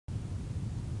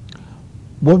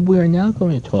What we are now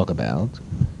going to talk about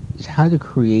is how to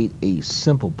create a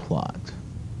simple plot.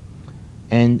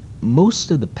 And most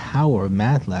of the power of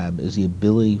MATLAB is the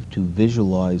ability to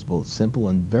visualize both simple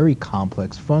and very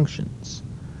complex functions.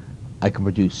 I can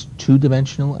produce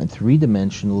two-dimensional and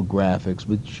three-dimensional graphics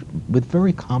with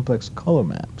very complex color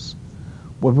maps.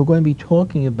 What we're going to be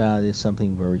talking about is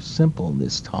something very simple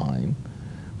this time.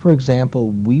 For example,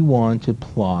 we want to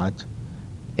plot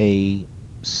a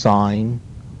sine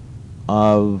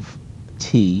of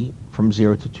t from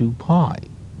 0 to 2 pi.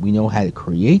 We know how to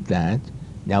create that.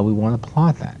 Now we want to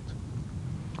plot that.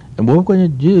 And what we're going to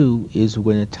do is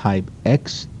we're going to type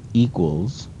x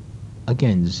equals,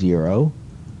 again, 0,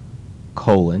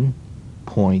 colon,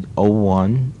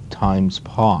 0.01 times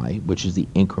pi, which is the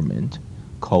increment,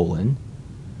 colon,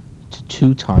 to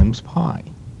 2 times pi.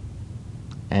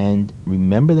 And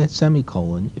remember that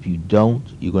semicolon. If you don't,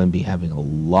 you're going to be having a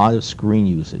lot of screen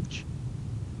usage.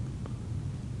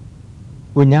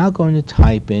 We're now going to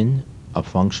type in a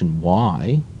function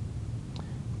y,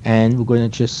 and we're going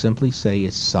to just simply say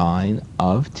it's sine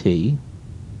of t,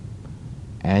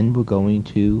 and we're going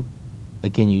to,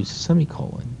 again, use a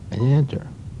semicolon and enter.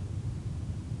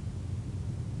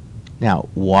 Now,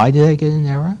 why did I get an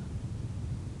error?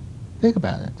 Think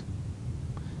about it.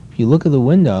 If you look at the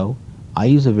window, I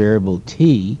use a variable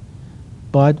t,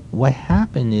 but what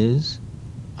happened is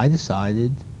I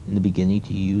decided in the beginning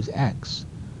to use x.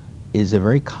 It is a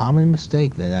very common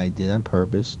mistake that I did on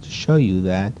purpose to show you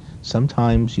that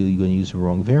sometimes you're going to use the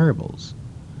wrong variables.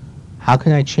 How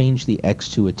can I change the x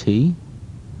to a t?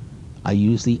 I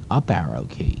use the up arrow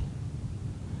key.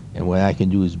 And what I can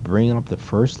do is bring up the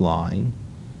first line,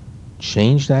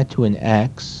 change that to an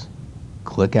x,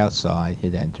 click outside,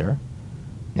 hit enter.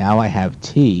 Now I have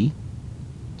t.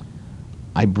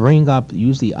 I bring up,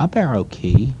 use the up arrow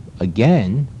key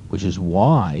again, which is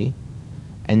y,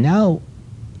 and now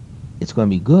it's going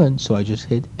to be good, so I just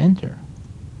hit enter.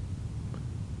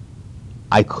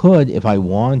 I could, if I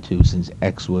want to, since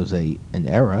x was an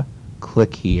error,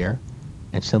 click here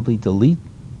and simply delete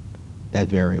that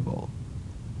variable.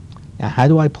 Now how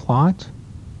do I plot?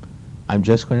 I'm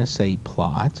just going to say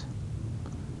plot,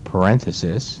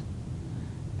 parenthesis,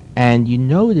 and you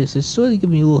notice it's sort of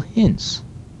giving you little hints.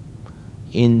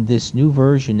 In this new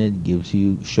version,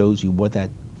 it shows you what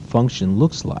that function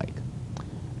looks like.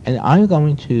 And I'm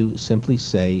going to simply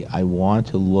say I want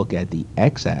to look at the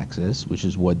x-axis, which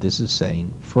is what this is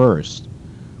saying first,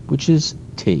 which is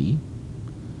t.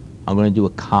 I'm going to do a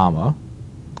comma,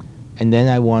 and then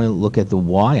I want to look at the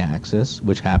y-axis,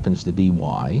 which happens to be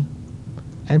y,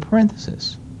 and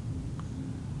parenthesis.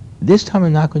 This time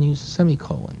I'm not going to use a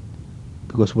semicolon,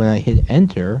 because when I hit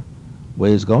enter,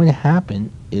 what is going to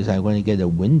happen is I'm going to get a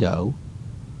window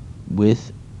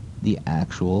with the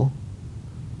actual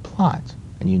plot.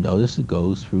 And you notice it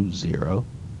goes through 0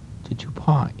 to 2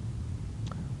 pi.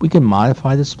 We can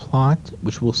modify this plot,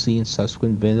 which we'll see in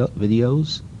subsequent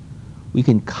videos. We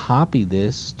can copy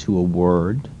this to a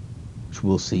Word, which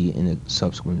we'll see in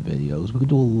subsequent videos. We can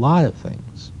do a lot of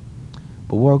things.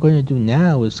 But what we're going to do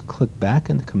now is click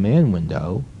back in the command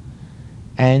window,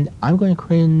 and I'm going to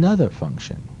create another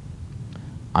function.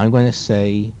 I'm going to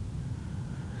say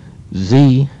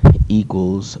z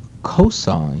equals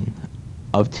cosine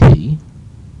of t.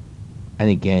 And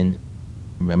again,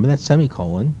 remember that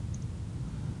semicolon.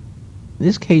 In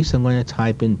this case, I'm going to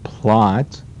type in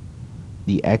plot.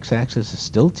 The x-axis is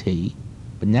still t,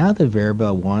 but now the variable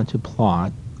I want to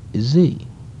plot is z.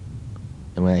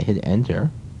 And when I hit enter,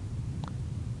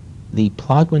 the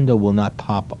plot window will not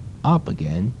pop up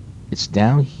again. It's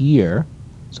down here,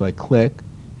 so I click,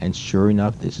 and sure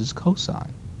enough, this is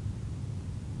cosine.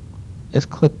 Let's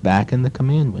click back in the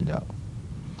command window.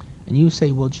 And you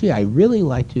say, well, gee, I really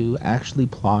like to actually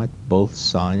plot both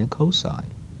sine and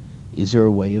cosine. Is there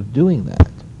a way of doing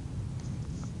that?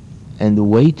 And the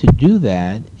way to do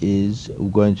that is we're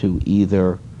going to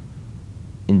either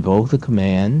invoke the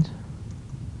command,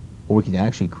 or we can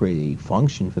actually create a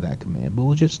function for that command, but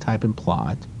we'll just type in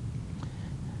plot.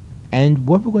 And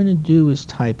what we're going to do is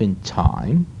type in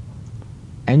time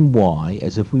and y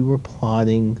as if we were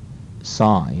plotting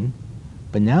sine,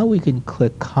 but now we can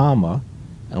click comma,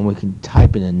 and we can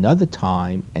type in another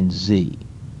time and z.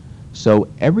 So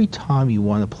every time you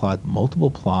want to plot multiple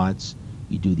plots,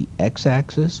 you do the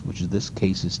x-axis, which in this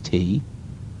case is t,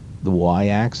 the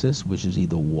y-axis, which is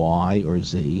either y or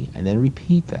z, and then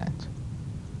repeat that.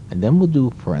 And then we'll do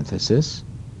a parenthesis,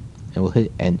 and we'll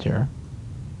hit enter.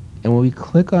 And when we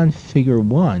click on figure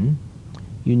 1,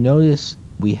 you notice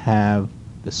we have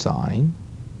the sine,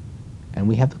 and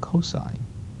we have the cosine.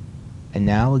 And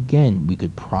now again, we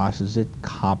could process it,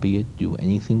 copy it, do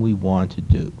anything we want to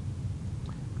do.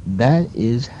 That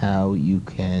is how you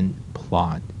can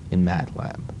plot in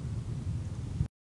MATLAB.